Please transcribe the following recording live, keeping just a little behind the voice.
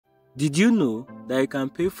Did you know that you can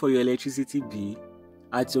pay for your electricity bill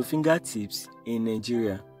at your fingertips in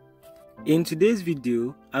Nigeria? In today's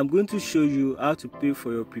video, I'm going to show you how to pay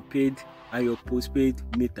for your prepaid and your postpaid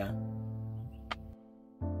meter.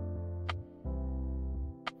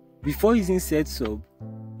 Before using setsub,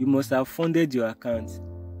 you must have funded your account.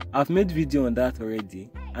 I've made video on that already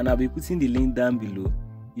and I'll be putting the link down below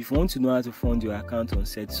if you want to know how to fund your account on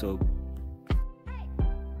setsub.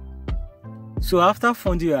 So after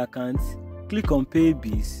funding your account, click on Pay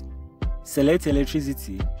Bills, select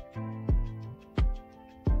Electricity,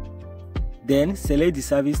 then select the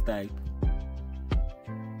service type,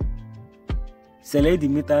 select the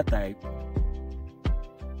meter type,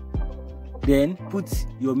 then put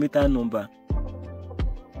your meter number,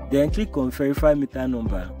 then click on Verify Meter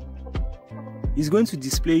Number. It's going to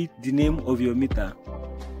display the name of your meter.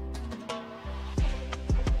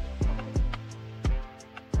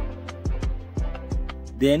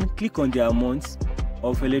 Then click on the amount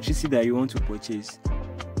of electricity that you want to purchase.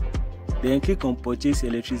 Then click on Purchase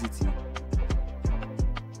Electricity.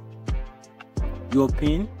 Your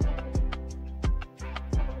PIN,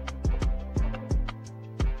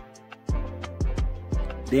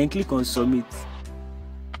 then click on Submit.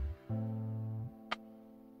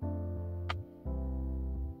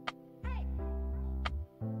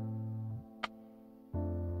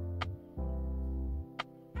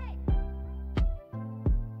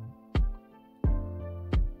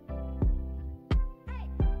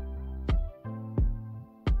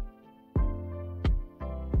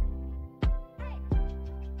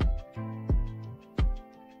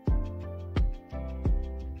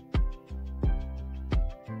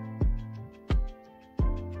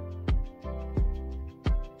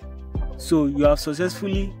 So you have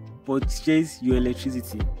successfully purchased your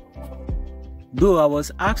electricity. Though I was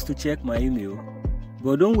asked to check my email,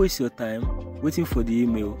 but don't waste your time waiting for the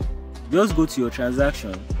email. Just go to your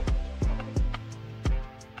transaction,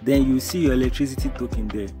 then you see your electricity token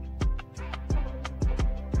there.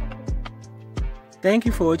 Thank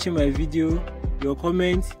you for watching my video. Your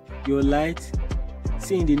comment, your like.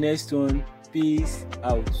 See you in the next one. Peace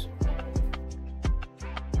out.